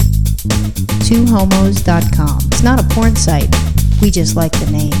twohomos.com. It's not a porn site. We just like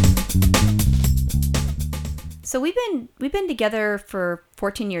the name. So we've been together for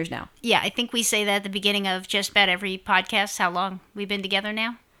 14 years now. Yeah, I think we say that at the beginning of just about every podcast, how long we've been together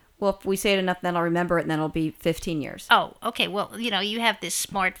now. Well, if we say it enough, then I'll remember it, and then it'll be 15 years. Oh, okay. Well, you have this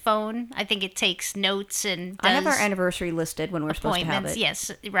smartphone. I think it takes notes and does I have our anniversary listed when we're supposed to have it.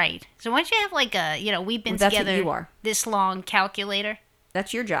 Yes, right. So why don't you have like a, we've been That's together what you are. this long calculator?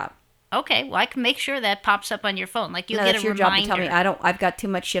 That's your job. Okay, well, I can make sure that pops up on your phone. Like, you'll No, get that's a your reminder. job to tell me. I've got too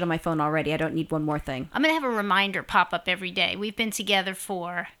much shit on my phone already. I don't need one more thing. I'm going to have a reminder pop up every day. We've been together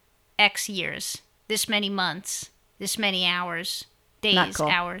for X years, this many months, this many hours, days, Not cool.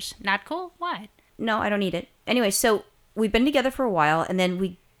 hours. Not cool? Why? No, I don't need it. Anyway, so we've been together for a while, and then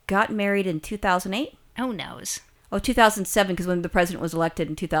we got married in 2008. Who knows? Oh, 2007, because when the president was elected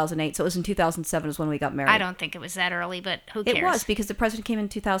in 2008. So it was in 2007 is when we got married. I don't think it was that early, but who cares? It was, because the president came in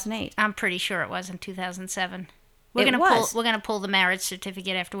 2008. I'm pretty sure it was in 2007. We're gonna pull the marriage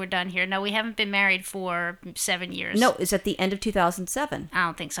certificate after we're done here. No, we haven't been married for 7 years. No, it's at the end of 2007. I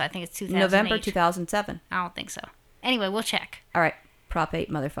don't think so. I think it's 2008. November 2007. I don't think so. Anyway, we'll check. All right. Prop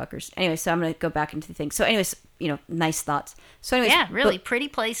 8 motherfuckers. Anyway, so I'm going to go back into the thing. So anyways, nice thoughts. So anyways. Yeah, really. Pretty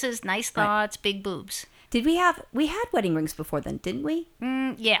places, nice thoughts, right. Big boobs. We had wedding rings before then, didn't we?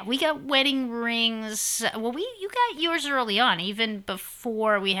 Yeah, we got wedding rings. Well, you got yours early on, even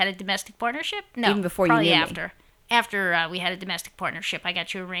before we had a domestic partnership? No, even before probably you knew after. Me. After we had a domestic partnership, I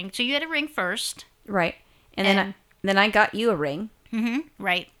got you a ring. So you had a ring first. Right. And then I got you a ring. Mm-hmm,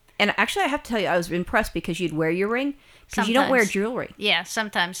 right. And actually, I have to tell you, I was impressed because you'd wear your ring. Because you don't wear jewelry. Yeah,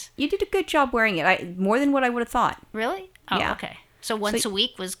 sometimes. You did a good job wearing it. More than what I would have thought. Really? Oh, yeah. Okay. So once a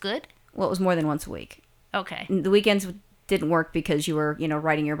week was good? Well, it was more than once a week. Okay. The weekends didn't work because you were,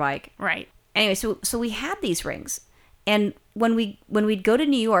 riding your bike. Right. Anyway, so we had these rings. And when we'd go to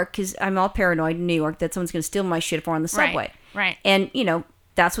New York, because I'm all paranoid in New York that someone's going to steal my shit if we're on the subway. Right. And,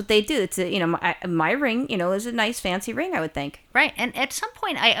 that's what they do. It's my ring, is a nice fancy ring, I would think. Right. And at some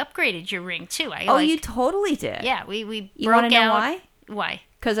point, I upgraded your ring, too. You totally did. Yeah, we broke out. You want to know why? Why?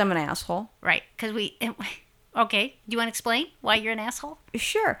 Because I'm an asshole. Right. Because Okay. Do you want to explain why you're an asshole?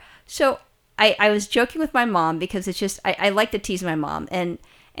 Sure. So I was joking with my mom because it's just, I like to tease my mom.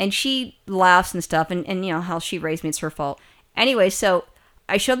 And she laughs and stuff. And how she raised me, it's her fault. Anyway, so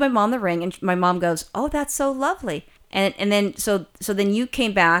I showed my mom the ring. And my mom goes, "Oh, that's so lovely." And then so then you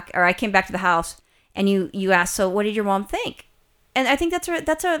came back, or I came back to the house, and you asked, "So what did your mom think?" And I think that's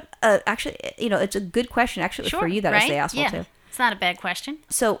actually, it's a good question. Actually, it was for you that I say asshole too. It's not a bad question.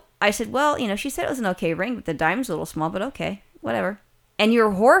 So I said, well, she said it was an okay ring, but the diamond's a little small, but okay, whatever. And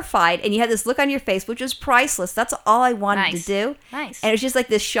you're horrified, and you had this look on your face, which was priceless. That's all I wanted to do. Nice. And it was just like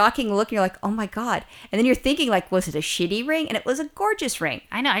this shocking look, and you're like, oh my God. And then you're thinking, like, was it a shitty ring? And it was a gorgeous ring.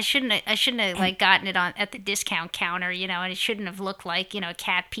 I know. I shouldn't have gotten it at the discount counter, and it shouldn't have looked like, a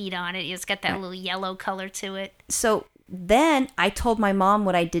cat peed on it. It's got that little yellow color to it. So then I told my mom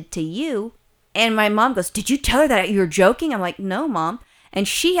what I did to you, and my mom goes, "Did you tell her that you were joking?" I'm like, "No, Mom." And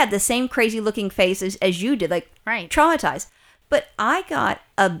she had the same crazy looking face as you did, like traumatized. But I got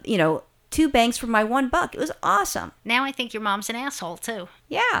 2 bangs for my $1. It was awesome. Now I think your mom's an asshole too.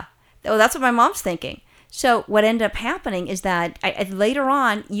 Yeah. Well, that's what my mom's thinking. So what ended up happening is that later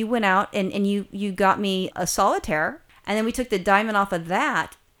on you went out and you got me a solitaire, and then we took the diamond off of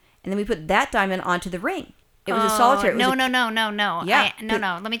that, and then we put that diamond onto the ring. It was a solitaire. No. Yeah.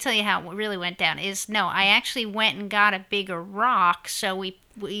 No. Let me tell you how it really went down. I actually went and got a bigger rock, so we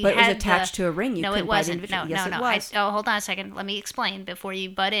But it was attached to a ring. No, it wasn't. No. It was. Hold on a second. Let me explain before you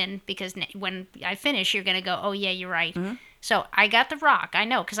butt in, because when I finish, you're going to go, "Oh, yeah, you're right." Mm-hmm. So I got the rock. I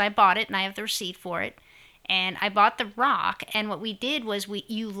know, because I bought it, and I have the receipt for it. And I bought the rock, and what we did was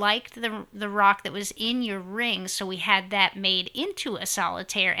you liked the rock that was in your ring, so we had that made into a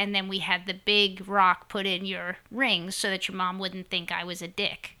solitaire, and then we had the big rock put in your ring so that your mom wouldn't think I was a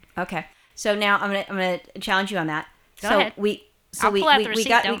dick. Okay. So now I'm gonna challenge you on that. Go ahead. we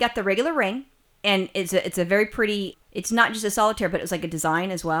got the regular ring, and it's a very pretty. It's not just a solitaire, but it was like a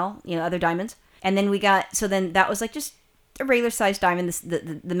design as well. Other diamonds, and then then that was like just a regular sized diamond,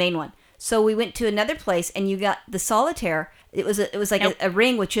 the main one. So we went to another place, and you got the solitaire. It was like a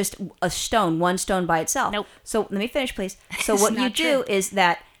ring with just one stone by itself. Nope. So let me finish, please. So what you do is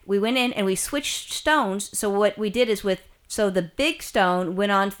that we went in and we switched stones. So what we did is the big stone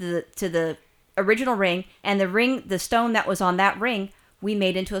went on to the original ring, and the stone that was on that ring we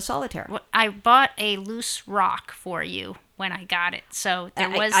made into a solitaire. Well, I bought a loose rock for you when I got it. So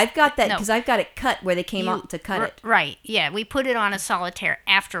I've got that because I've got it cut where they came out to cut it. Right. Yeah. We put it on a solitaire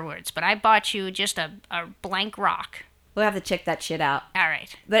afterwards, but I bought you just a blank rock. We'll have to check that shit out. All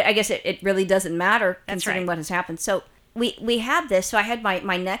right. But I guess it really doesn't matter That's considering right. what has happened. So we had this. So I had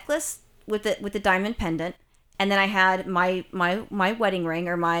my necklace with the diamond pendant, and then I had my wedding ring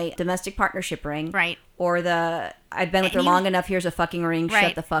or my domestic partnership ring. Right. Or I've been with her long enough, here's a fucking ring, Right.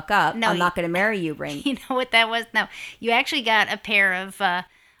 shut the fuck up. No, I'm not going to marry you ring. You know what that was? No, you actually got a pair of,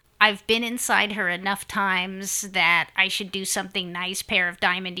 I've been inside her enough times that I should do something nice pair of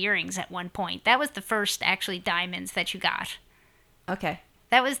diamond earrings at one point. That was the first actually diamonds that you got. Okay.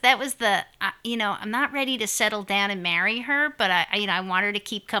 That was the, I'm not ready to settle down and marry her, but I want her to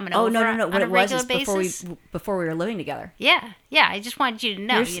keep coming over No. on What a it was regular is basis. before we were living together. Yeah, I just wanted you to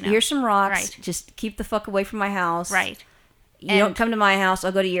know, Here's some rocks. Right. Just keep the fuck away from my house. Right. You don't come to my house,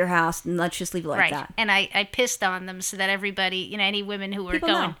 I'll go to your house, and let's just leave it like that. And I pissed on them so that everybody, any women who were People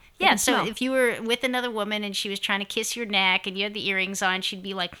going, know. They yeah. can So smell. if you were with another woman and she was trying to kiss your neck and you had the earrings on, she'd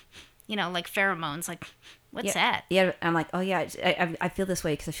be like, like pheromones, like, what's that? Yeah, I'm like, oh yeah, I feel this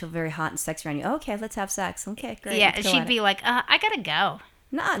way because I feel very hot and sexy around you. Okay, let's have sex. Okay, great. Yeah, let's go she'd at be it. like, I gotta go.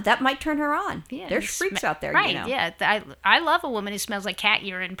 Nah, that might turn her on. Yeah, There's freaks out there, right? you know. Yeah, I love a woman who smells like cat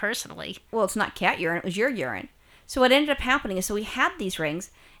urine personally. Well, it's not cat urine; it was your urine. So what ended up happening is, so we had these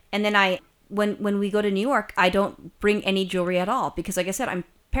rings, and then when we go to New York, I don't bring any jewelry at all because, like I said, I'm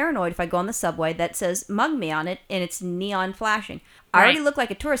paranoid if I go on the subway that says "mug me" on it and it's neon flashing. I Right. already look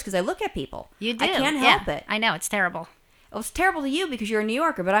like a tourist because I look at people. You do. I can't help it. I know it's terrible. Well, it's terrible to you because you're a New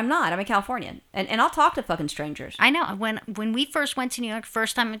Yorker, but I'm not. I'm a Californian, and I'll talk to fucking strangers. I know. When we first went to New York,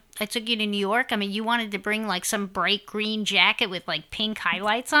 first time I took you to New York, I mean, you wanted to bring like some bright green jacket with like pink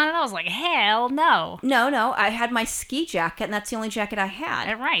highlights on it. I was like, hell no. No, I had my ski jacket, and that's the only jacket I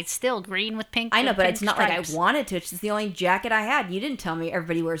had. Right, still green with pink. I know, but pink it's not stripes. like I wanted to. It's just the only jacket I had. You didn't tell me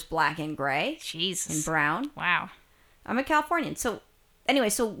everybody wears black and gray Jesus. and brown. Wow. I'm a Californian. So anyway,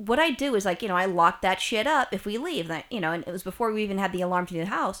 so what I do is like, I lock that shit up if we leave. And it was before we even had the alarm to the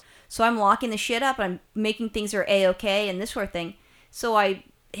house. So I'm locking the shit up. I'm making things are A-okay and this sort of thing. So I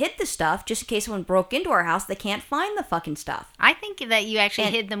hid the stuff just in case someone broke into our house. They can't find the fucking stuff. I think that you actually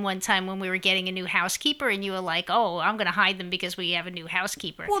hid them one time when we were getting a new housekeeper, and you were like, "Oh, I'm gonna hide them because we have a new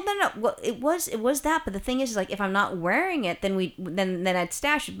housekeeper." Well, no. Well, it was that, but the thing is like if I'm not wearing it, then I'd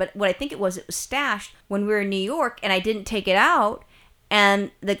stash it. But what I think it was stashed when we were in New York, and I didn't take it out,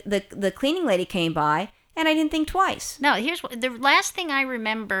 and the cleaning lady came by, and I didn't think twice. No, here's what the last thing I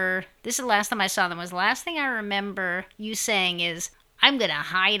remember. This is the last time I saw them. Was the last thing I remember you saying is, "I'm gonna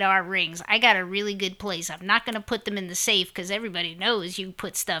hide our rings. I got a really good place. I'm not gonna put them in the safe because everybody knows you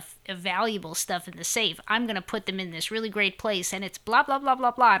put valuable stuff in the safe. I'm gonna put them in this really great place, and it's blah blah blah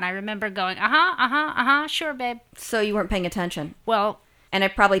blah blah." And I remember going, sure, babe. So you weren't paying attention. Well, And I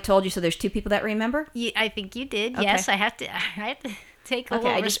probably told you, so there's two people that remember? I think you did. Okay. Yes, I have to take a Okay,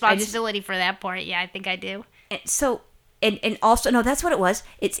 little responsibility for that part. Yeah, I think I do. And also, no, that's what it was.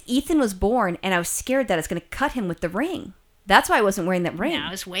 It's Ethan was born, and I was scared that it's going to cut him with the ring. That's why I wasn't wearing that ring. No,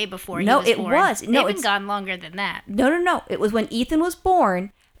 it was way before No, he was it born. was. No, They've it's- been gone longer than that. No. It was when Ethan was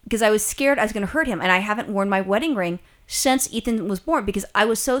born, because I was scared I was going to hurt him, and I haven't worn my wedding ring since Ethan was born because I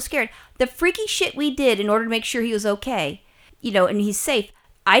was so scared. The freaky shit we did in order to make sure he was okay, and he's safe,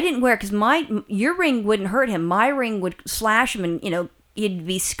 I didn't wear it because your ring wouldn't hurt him. My ring would slash him, and he'd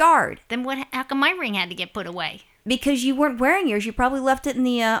be scarred. Then how come my ring had to get put away? Because you weren't wearing yours, you probably left it in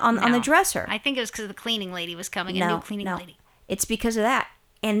the on the No. dresser. I think it was because the cleaning lady was coming. A new cleaning lady. It's because of that.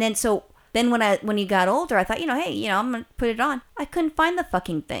 And then when he got older, I thought, hey, I'm gonna put it on. I couldn't find the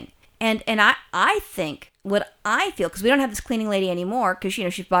fucking thing. And I think what I feel, because we don't have this cleaning lady anymore, because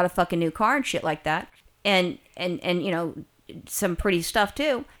she's bought a fucking new car and shit like that, and some pretty stuff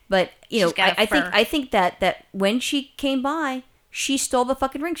too. But She's got a fur. I think that when she came by, she stole the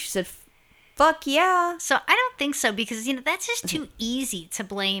fucking ring. She said, "Fuck yeah!" So I don't think so because that's just too easy to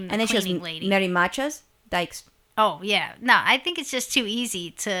blame the And then she cleaning goes, lady. "Mary Machas, Dykes." Oh yeah, no, I think it's just too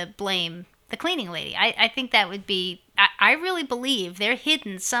easy to blame the cleaning lady. I think that would be. I really believe they're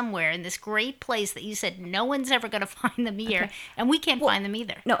hidden somewhere in this great place that you said no one's ever going to find them here, and we can't find them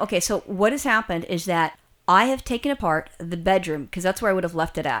either. No, okay. So what has happened is that I have taken apart the bedroom because that's where I would have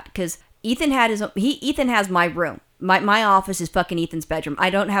left it at. Because Ethan has my room. My office is fucking Ethan's bedroom. I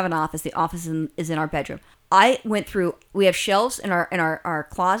don't have an office. The office is in our bedroom. I went through. We have shelves in our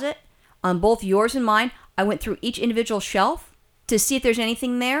closet on both yours and mine. I went through each individual shelf to see if there's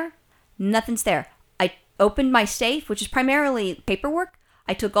anything there. Nothing's there. I opened my safe, which is primarily paperwork.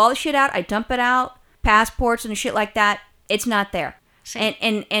 I took all the shit out. I dump it out, passports and shit like that. It's not there. Same.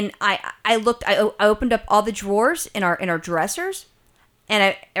 And I looked. I opened up all the drawers in our dressers,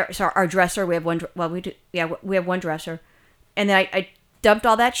 and our dresser. We have one. Well, we do. Yeah, we have one dresser, and then I dumped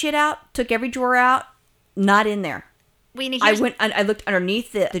all that shit out. Took every drawer out. Not in there. I looked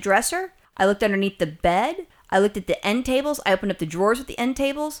underneath the dresser. I looked underneath the bed. I looked at the end tables. I opened up the drawers with the end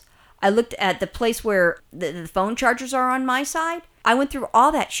tables. I looked at the place where the phone chargers are on my side. I went through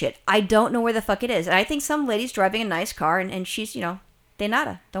all that shit. I don't know where the fuck it is. And I think some lady's driving a nice car and she's, de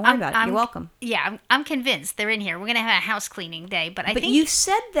nada. Don't worry about it. You're welcome. Yeah, I'm convinced they're in here. We're going to have a house cleaning day. But I think... you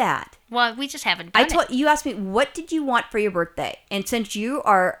said that. Well, we just haven't done it. You asked me, what did you want for your birthday? And since you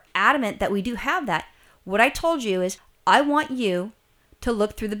are adamant that we do have that, what I told you is, I want you to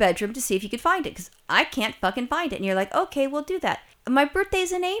look through the bedroom to see if you could find it. Because I can't fucking find it. And you're like, okay, we'll do that. My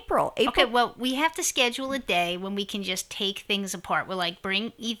birthday's in April. Okay, well, we have to schedule a day when we can just take things apart. We'll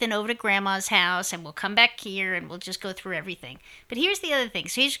bring Ethan over to Grandma's house and we'll come back here and we'll just go through everything. But here's the other thing.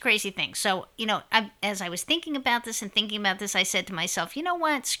 So here's the crazy thing. So, as I was thinking about this, I said to myself, you know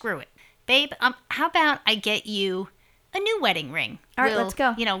what? Screw it. Babe, how about I get you a new wedding ring? All right, let's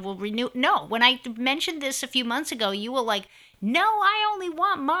go. We'll renew. No, when I mentioned this a few months ago, you were like, no, I only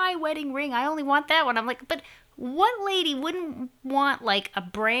want my wedding ring. I only want that one. I'm like, but... what lady wouldn't want a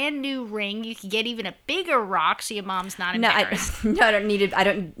brand new ring? You could get even a bigger rock so your mom's not embarrassed. No, I don't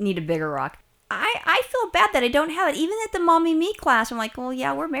need a bigger rock. I feel bad that I don't have it. Even at the Mommy Me class, I'm like, well,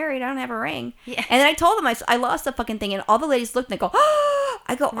 yeah, we're married. I don't have a ring. Yeah. And then I told them I lost the fucking thing, and all the ladies looked and they go, oh,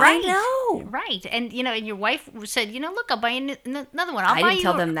 I go, right. I know. Right. And, and your wife said, look, I'll buy you another one. I didn't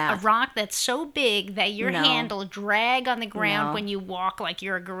tell them that. A rock that's so big that your hand will drag on the ground when you walk like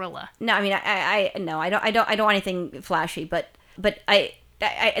you're a gorilla. No, I mean, I don't want anything flashy, but I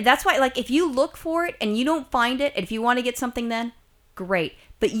that's why, if you look for it and you don't find it, and if you want to get something then, great.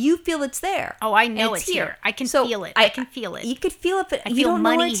 But you feel it's there. Oh, I know it's here. I can feel it. I can feel it. You could feel it, but I you feel don't know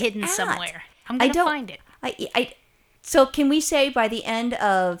money where it's hidden at. somewhere. I'm going to find it. So can we say by the end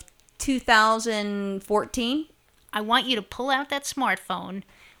of 2014? I want you to pull out that smartphone.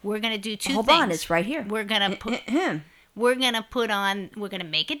 We're going to do two things. Hold on, it's right here. We're going to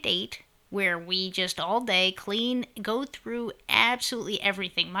make a date where we just all day go through absolutely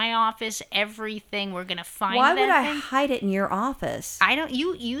everything. My office, everything. We're going to find Why that would I thing. hide it in your office?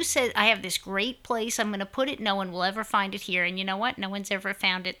 You said I have this great place. I'm going to put it. No one will ever find it here. And you know what? No one's ever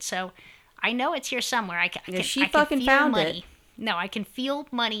found it. So I know it's here somewhere. I can feel found money. it. No, I can feel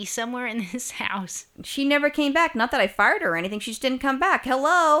money somewhere in this house. She never came back. Not that I fired her or anything. She just didn't come back.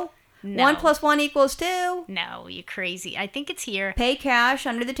 Hello? No. 1 + 1 = 2. No, you're crazy. I think it's here. Pay cash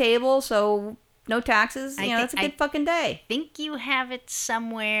under the table, so no taxes. That's a good fucking day. I think you have it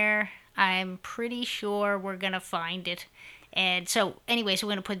somewhere. I'm pretty sure we're going to find it. And so, anyway, so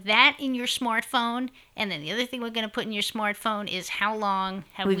we're going to put that in your smartphone. And then the other thing we're going to put in your smartphone is how long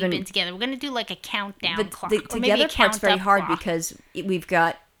have we been together. We're going to do a countdown clock. The together part's very hard because we've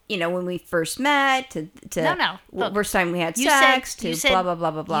got... when we first met, to Look, first time we had sex, blah, blah,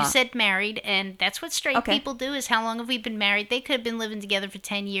 blah, blah, blah. You said married, and that's what straight people do, is how long have we been married? They could have been living together for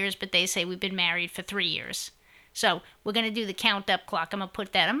 10 years, but they say we've been married for 3 years. So we're going to do the count-up clock. I'm going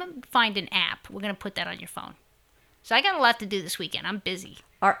to find an app. We're going to put that on your phone. So I got a lot to do this weekend. I'm busy.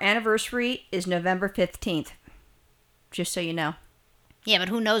 Our anniversary is November 15th, just so you know. Yeah, but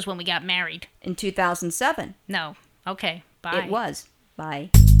who knows when we got married? In 2007. No. Okay, bye. It was.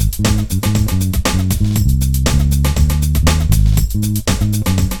 Bye.